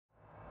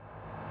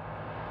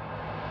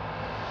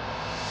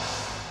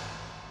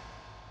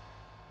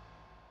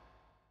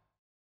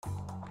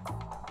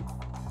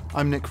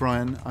I'm Nick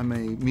Ryan. I'm a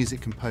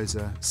music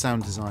composer,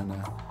 sound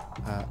designer,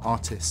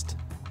 artist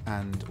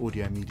and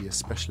audio media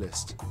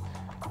specialist.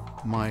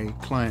 My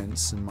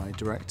clients and my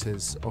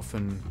directors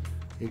often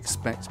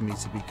expect me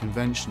to be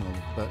conventional,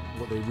 but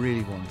what they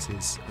really want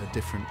is a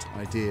different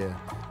idea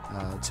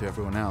to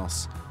everyone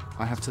else.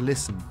 I have to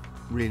listen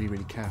really,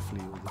 really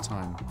carefully all the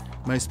time.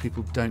 Most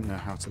people don't know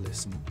how to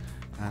listen,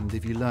 and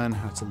if you learn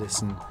how to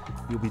listen,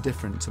 you'll be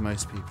different to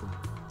most people.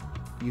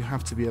 You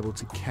have to be able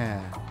to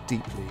care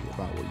deeply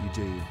about what you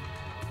do,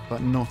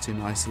 but not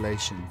in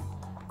isolation.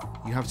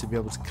 You have to be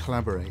able to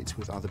collaborate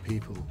with other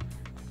people.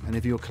 And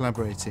if you're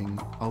collaborating,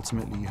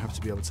 ultimately you have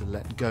to be able to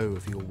let go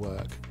of your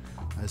work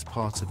as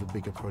part of a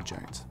bigger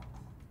project.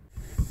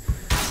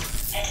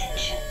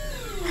 Attention,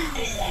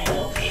 this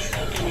dialogue is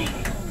opening.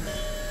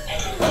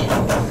 Attention,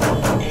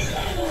 this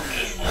dialogue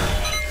is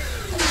opening.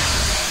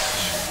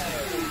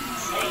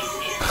 Space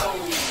is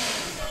closing.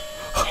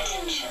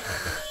 Attention,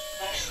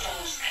 most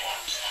stars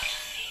collapse out of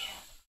fear.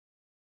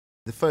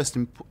 The first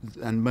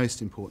and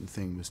most important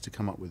thing was to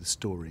come up with a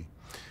story.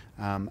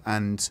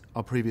 And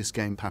our previous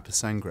game, Papa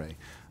Sangre,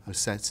 was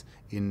set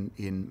in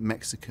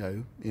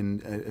Mexico,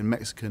 in a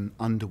Mexican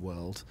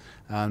underworld,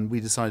 and we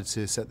decided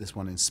to set this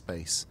one in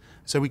space.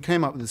 So we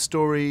came up with a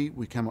story,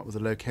 we came up with a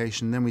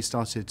location, then we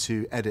started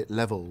to edit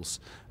levels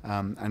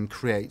and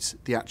create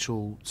the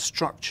actual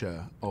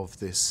structure of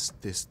this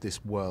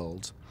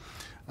world.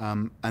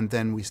 And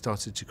then we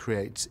started to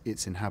create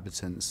its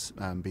inhabitants,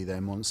 be they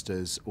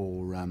monsters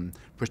or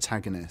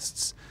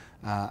protagonists.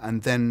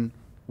 And then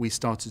we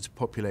started to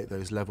populate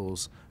those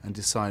levels and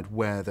decide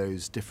where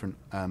those different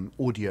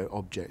audio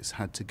objects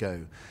had to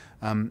go.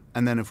 And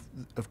then,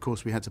 of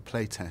course, we had to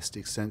play test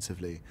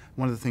extensively.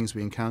 One of the things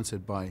we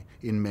encountered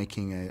in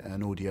making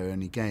an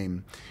audio-only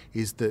game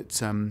is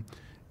that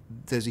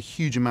there's a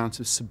huge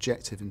amount of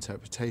subjective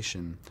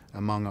interpretation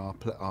among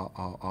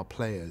our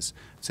players.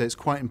 So it's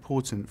quite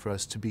important for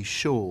us to be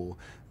sure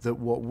that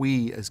what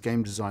we as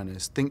game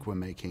designers think we're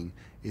making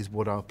is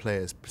what our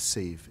players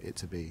perceive it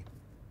to be.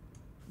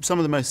 Some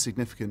of the most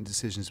significant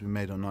decisions we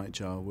made on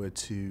Nightjar were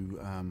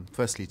to,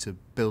 firstly, to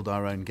build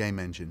our own game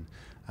engine,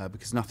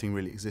 because nothing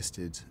really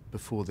existed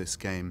before this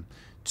game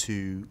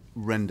to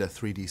render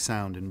 3D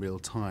sound in real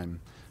time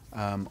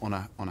on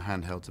a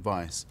handheld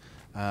device.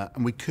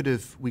 And we could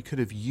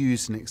have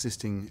used an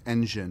existing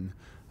engine,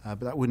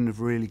 but that wouldn't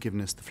have really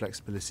given us the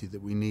flexibility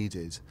that we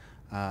needed,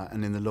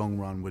 and in the long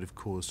run would have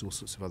caused all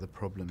sorts of other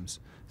problems,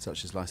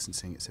 such as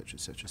licensing, etc.,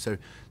 etc. So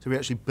we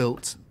actually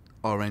built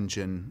our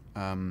engine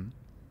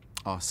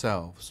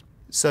ourselves.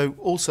 So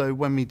also,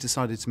 when we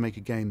decided to make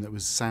a game that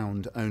was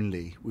sound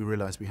only, we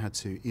realized we had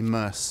to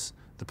immerse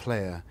the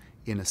player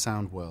in a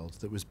sound world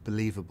that was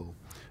believable.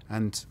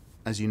 And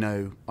as you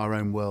know, our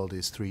own world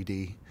is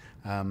 3D.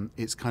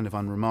 It's kind of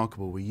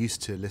unremarkable. We're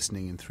used to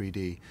listening in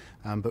 3D,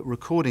 but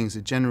recordings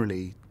are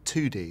generally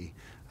 2D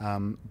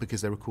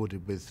because they're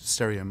recorded with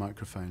stereo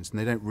microphones, and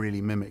they don't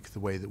really mimic the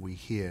way that we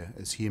hear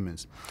as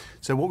humans.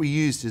 So what we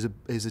used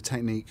is a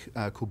technique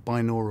called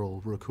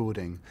binaural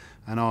recording,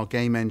 and our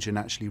game engine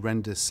actually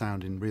renders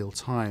sound in real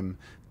time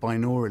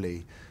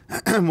binaurally.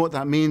 And what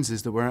that means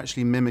is that we're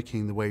actually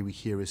mimicking the way we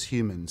hear as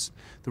humans.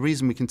 The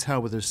reason we can tell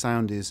whether a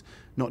sound is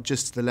not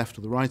just to the left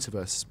or the right of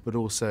us, but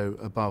also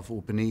above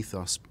or beneath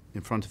us,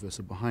 in front of us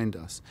or behind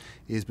us,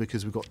 is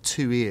because we've got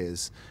two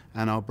ears,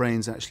 and our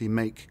brains actually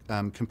make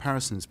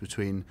comparisons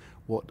between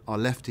what our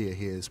left ear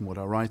hears and what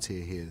our right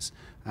ear hears.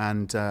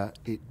 And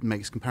it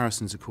makes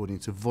comparisons according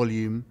to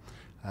volume,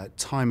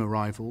 time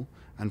arrival,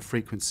 and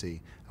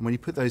frequency. And when you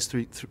put those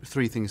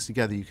three things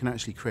together, you can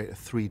actually create a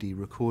 3D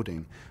recording.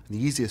 And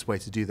the easiest way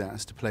to do that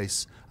is to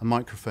place a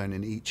microphone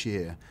in each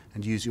ear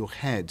and use your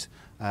head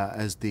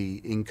as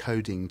the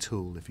encoding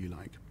tool, if you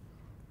like.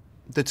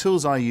 The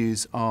tools I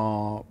use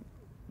are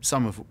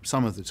some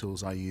of the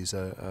tools I use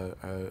are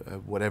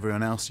what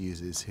everyone else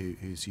uses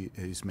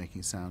who's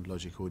making sound,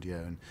 Logic Audio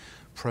and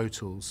Pro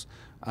Tools.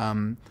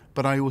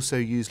 But I also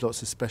use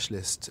lots of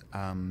specialist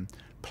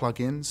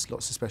plugins,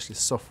 lots of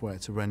specialist software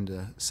to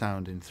render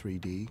sound in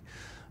 3D.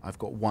 I've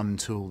got one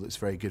tool that's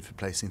very good for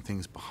placing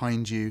things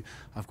behind you.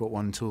 I've got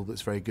one tool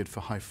that's very good for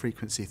high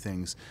frequency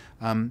things.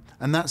 And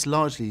that's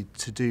largely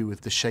to do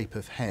with the shape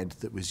of head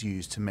that was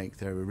used to make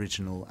their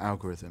original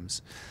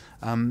algorithms.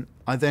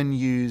 I then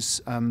use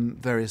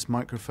various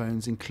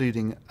microphones,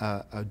 including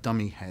a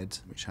dummy head,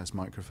 which has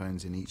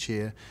microphones in each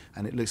ear,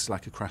 and it looks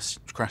like a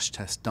crash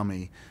test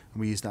dummy. And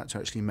we use that to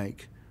actually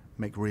make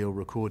real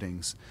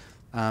recordings.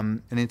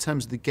 And in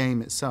terms of the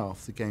game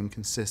itself, the game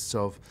consists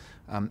of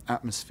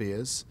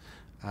atmospheres,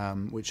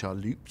 which are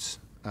looped,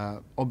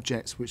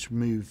 objects which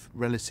move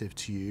relative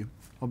to you,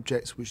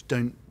 objects which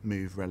don't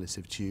move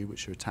relative to you,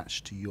 which are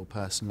attached to your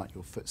person, like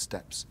your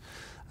footsteps,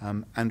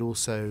 and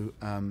also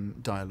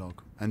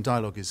dialogue. And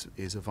dialogue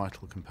is a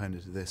vital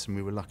component of this, and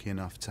we were lucky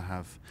enough to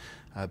have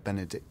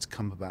Benedict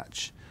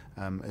Cumberbatch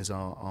as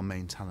our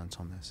main talent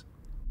on this.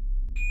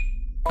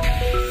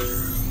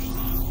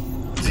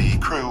 The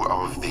crew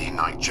of the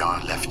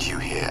Nightjar left you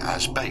here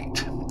as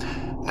bait.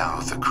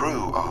 Now the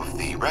crew of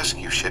the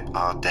rescue ship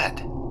are dead,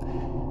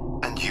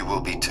 and you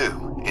will be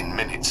too in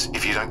minutes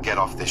if you don't get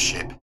off this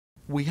ship.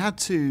 We had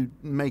to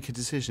make a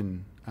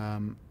decision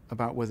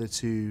about whether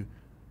to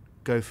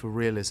go for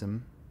realism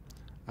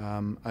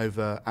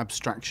over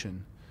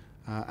abstraction.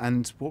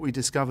 And what we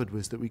discovered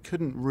was that we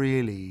couldn't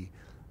really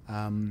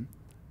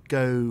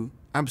go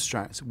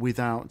abstract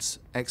without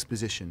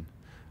exposition.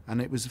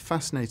 And it was a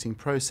fascinating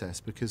process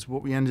because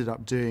what we ended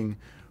up doing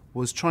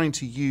was trying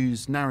to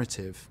use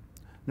narrative.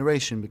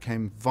 Narration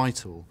became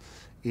vital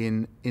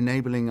in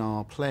enabling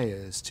our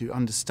players to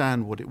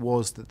understand what it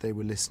was that they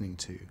were listening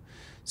to.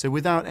 So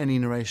without any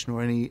narration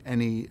or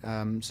any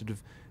sort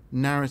of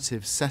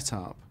narrative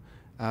setup,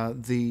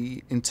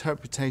 the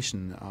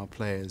interpretation that our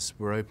players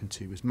were open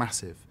to was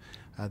massive.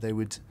 They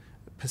would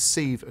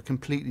perceive a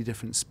completely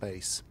different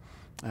space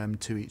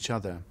to each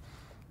other.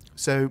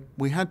 So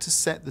we had to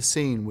set the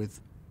scene with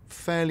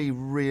fairly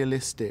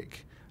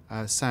realistic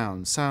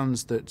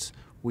sounds that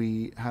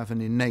we have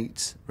an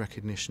innate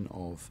recognition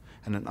of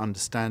and an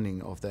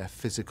understanding of their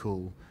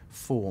physical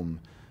form.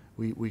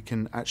 We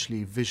can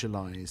actually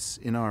visualize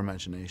in our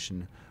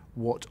imagination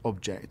what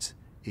object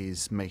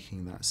is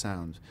making that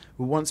sound.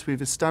 Well, once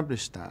we've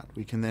established that,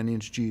 we can then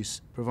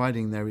introduce,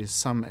 providing there is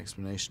some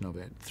explanation of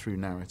it through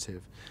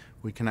narrative,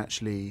 we can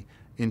actually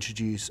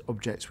introduce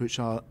objects which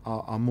are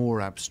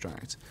more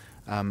abstract.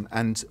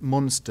 And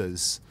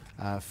monsters,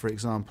 for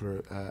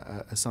example,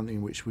 are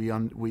something which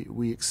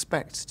we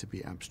expect to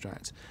be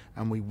abstract,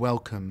 and we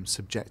welcome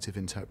subjective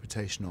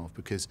interpretation of,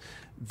 because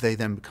they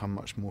then become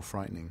much more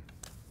frightening.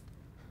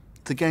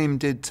 The game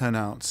did turn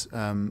out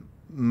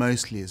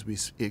mostly as we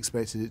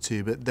expected it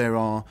to, but there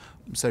are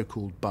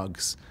so-called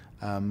bugs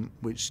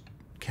which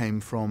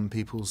came from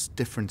people's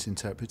different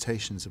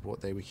interpretations of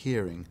what they were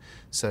hearing.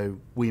 So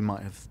we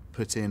might have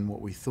put in what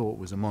we thought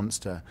was a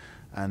monster,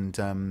 and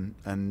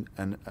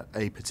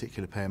a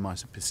particular player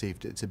might have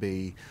perceived it to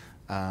be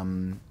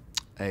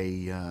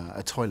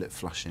a toilet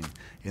flushing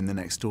in the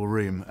next door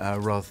room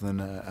rather than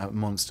a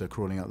monster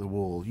crawling up the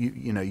wall.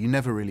 You know, you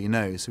never really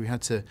know. So we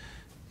had to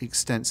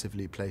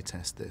extensively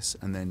playtest this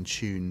and then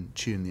tune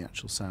the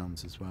actual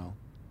sounds as well.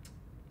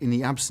 In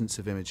the absence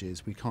of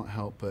images, we can't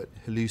help but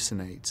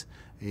hallucinate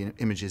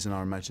images in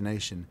our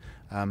imagination,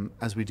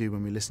 as we do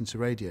when we listen to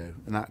radio.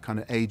 And that kind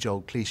of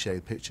age-old cliche,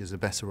 pictures are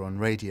better on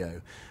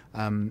radio,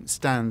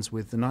 stands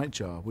with the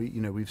Nightjar.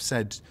 We've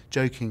said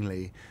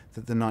jokingly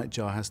that the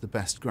Nightjar has the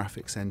best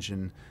graphics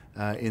engine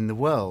in the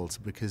world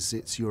because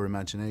it's your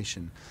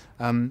imagination.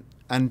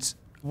 And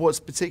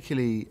what's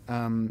particularly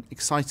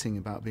exciting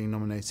about being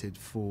nominated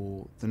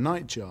for the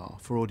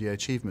Nightjar for Audio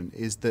Achievement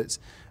is that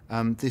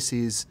this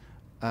is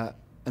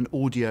an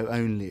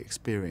audio-only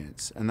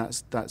experience, and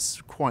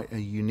that's quite a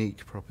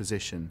unique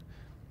proposition.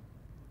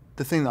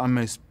 The thing that I'm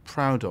most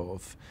proud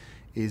of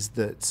is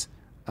that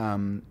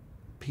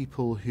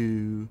people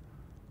who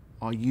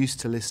are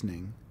used to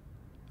listening,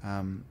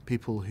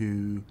 people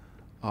who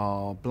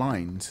are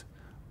blind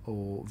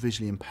or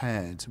visually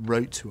impaired,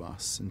 wrote to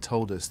us and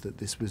told us that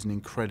this was an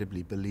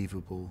incredibly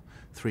believable,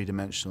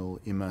 three-dimensional,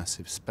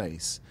 immersive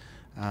space.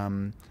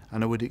 And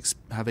I would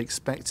have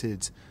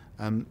expected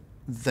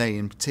they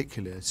in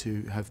particular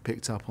to have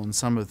picked up on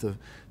some of the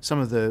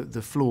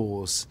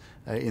flaws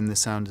in the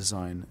sound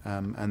design,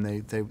 and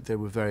they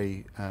were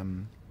very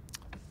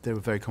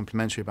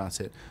complimentary about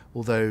it,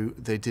 although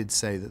they did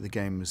say that the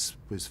game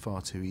was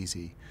far too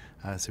easy,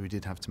 so we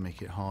did have to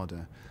make it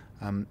harder.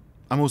 I'm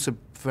also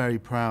very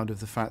proud of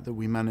the fact that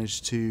we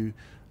managed to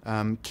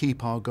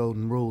keep our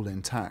golden rule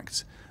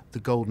intact, the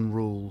golden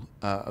rule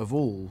of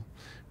all,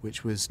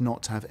 which was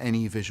not to have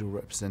any visual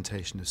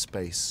representation of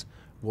space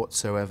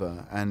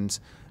whatsoever. And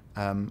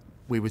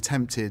we were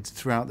tempted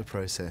throughout the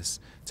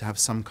process to have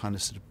some kind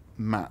of sort of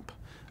map,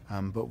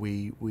 but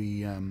we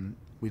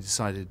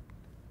decided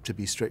to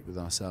be strict with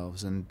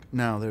ourselves, and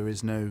now there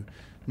is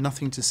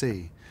nothing to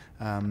see.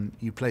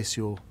 You place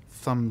your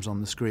thumbs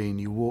on the screen,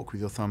 you walk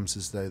with your thumbs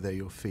as though they're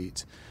your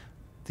feet.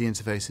 The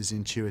interface is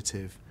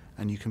intuitive,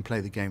 and you can play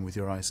the game with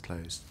your eyes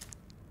closed.